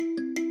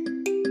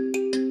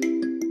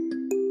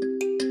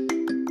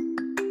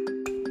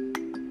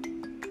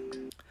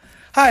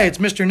Hi, it's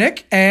Mr.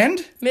 Nick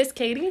and Miss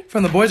Katie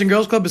from the Boys and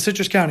Girls Club of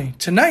Citrus County.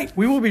 Tonight,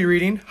 we will be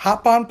reading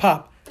Hop on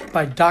Pop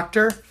by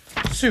Dr.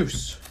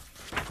 Seuss.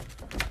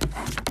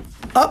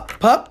 Up,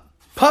 pup,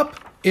 pup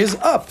is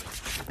up.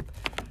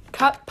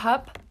 Cup,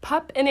 pup,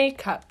 pup in a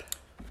cup.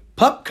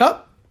 Pup,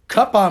 cup,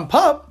 cup on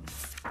pup.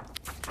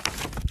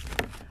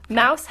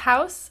 Mouse,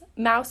 house,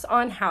 mouse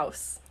on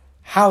house.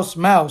 House,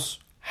 mouse,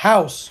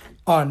 house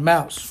on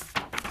mouse.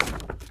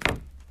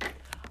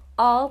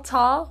 All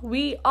tall,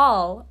 we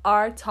all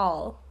are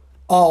tall.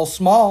 All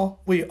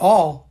small, we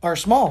all are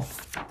small.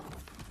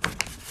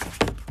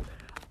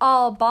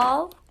 All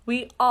ball,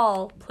 we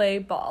all play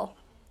ball.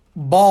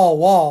 Ball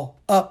wall,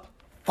 up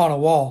on a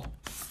wall.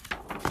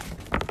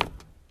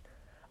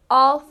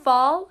 All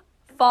fall,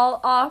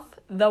 fall off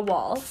the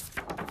wall.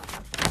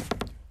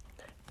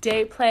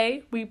 Day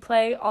play, we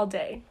play all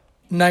day.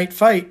 Night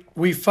fight,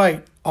 we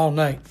fight all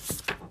night.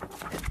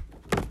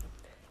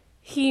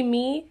 He,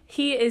 me,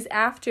 he is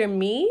after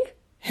me.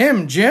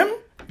 Him, Jim,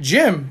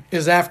 Jim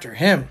is after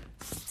him.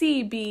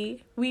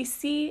 CB, we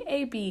see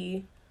a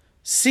bee.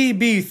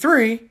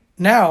 CB3,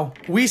 now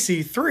we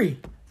see three.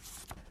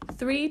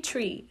 3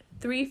 tree,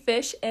 3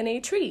 fish in a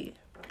tree.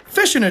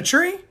 Fish in a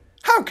tree?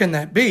 How can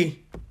that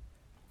be?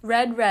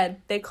 Red,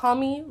 red, they call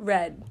me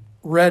Red.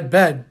 Red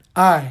bed,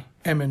 I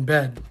am in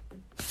bed.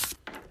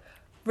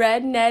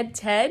 Red, Ned,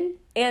 Ted,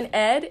 and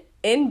Ed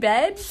in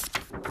bed.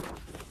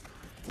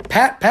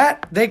 Pat,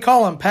 Pat, they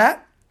call him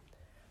Pat.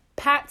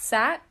 Pat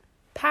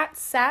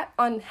sat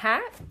on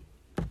hat.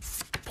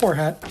 Poor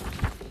hat.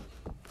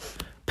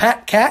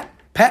 Pat, cat,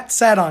 Pat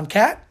sat on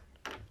cat.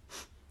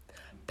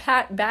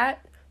 Pat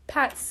bat,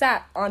 Pat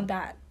sat on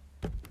bat.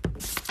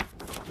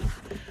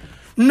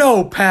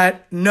 No,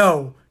 Pat,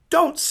 no,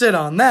 don't sit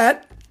on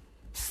that.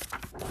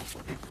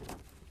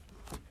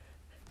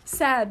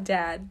 Sad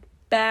dad,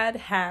 bad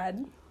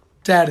had.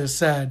 Dad is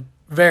sad,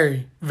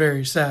 very,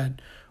 very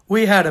sad.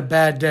 We had a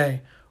bad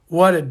day.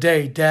 What a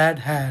day Dad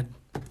had.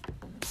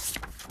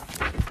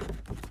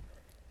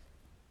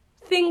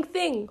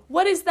 Thing,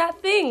 what is that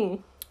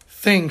thing?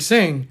 Thing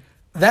sing,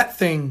 that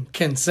thing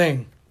can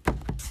sing.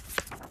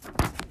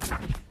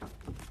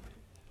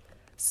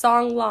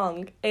 Song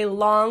long, a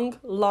long,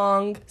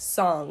 long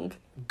song.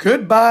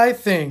 Goodbye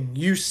thing,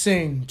 you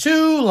sing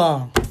too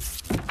long.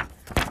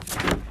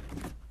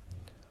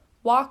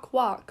 Walk,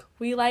 walk,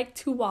 we like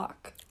to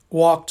walk.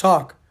 Walk,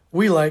 talk,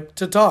 we like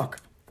to talk.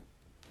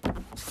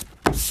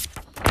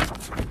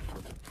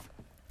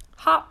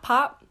 Hop,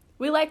 pop,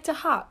 we like to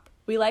hop.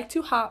 We like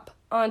to hop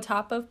on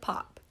top of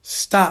pop.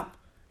 Stop,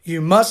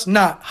 you must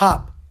not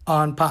hop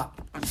on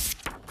pop.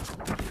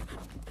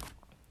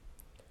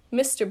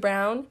 Mr.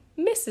 Brown,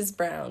 Mrs.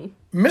 Brown.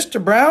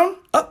 Mr. Brown,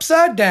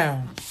 upside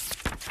down.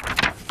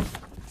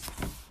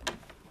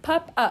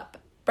 Pup up,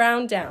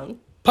 brown down.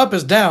 Pup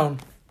is down.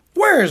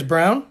 Where is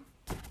Brown?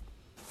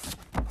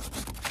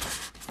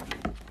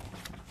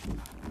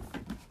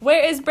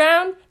 Where is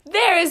Brown?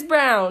 There is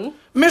Brown.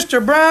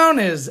 Mr. Brown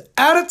is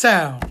out of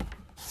town.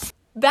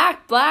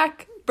 Back,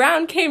 Black,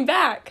 Brown came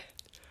back.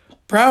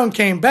 Brown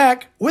came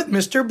back with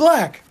Mr.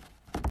 Black.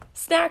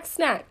 Snack,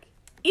 snack,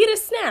 eat a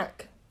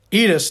snack.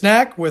 Eat a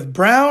snack with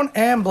Brown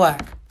and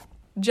Black.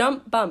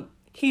 Jump, bump,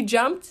 he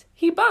jumped,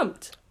 he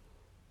bumped.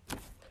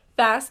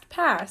 Fast,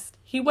 past,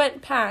 he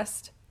went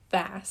past,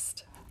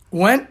 fast.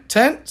 Went,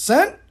 tent,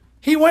 sent.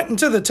 He went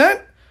into the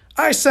tent.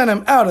 I sent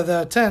him out of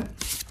the tent.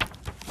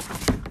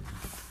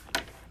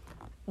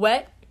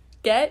 Wet,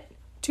 get,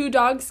 2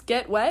 dogs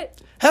get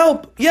wet.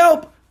 Help,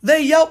 yelp,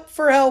 they yelp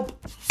for help.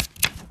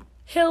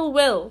 Hill,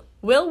 Will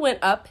went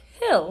up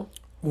hill.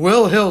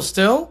 Will hill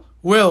still,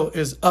 Will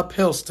is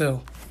uphill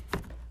still.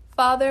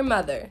 Father,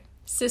 mother,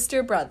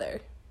 sister,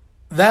 brother.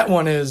 That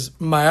one is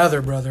my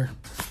other brother.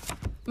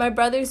 My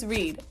brothers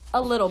read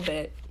a little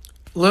bit.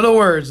 Little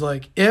words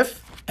like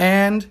if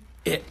and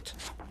it.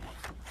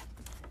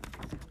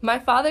 My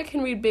father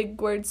can read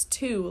big words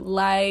too,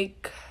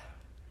 like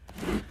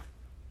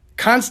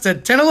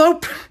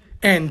Constantinople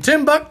and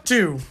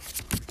Timbuktu.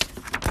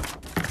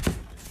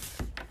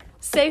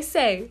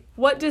 Say,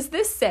 what does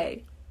this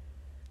say?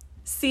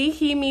 See,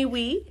 he, me,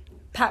 we,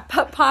 pap,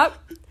 pop, pop,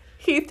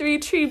 he, 3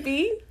 tree,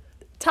 bee,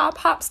 top,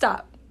 hop,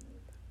 stop.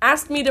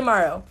 Ask me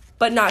tomorrow,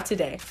 but not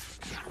today.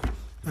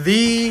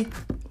 The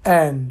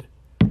end.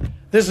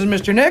 This is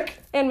Mr. Nick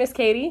And Miss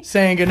Katie.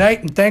 saying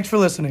goodnight and thanks for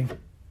listening.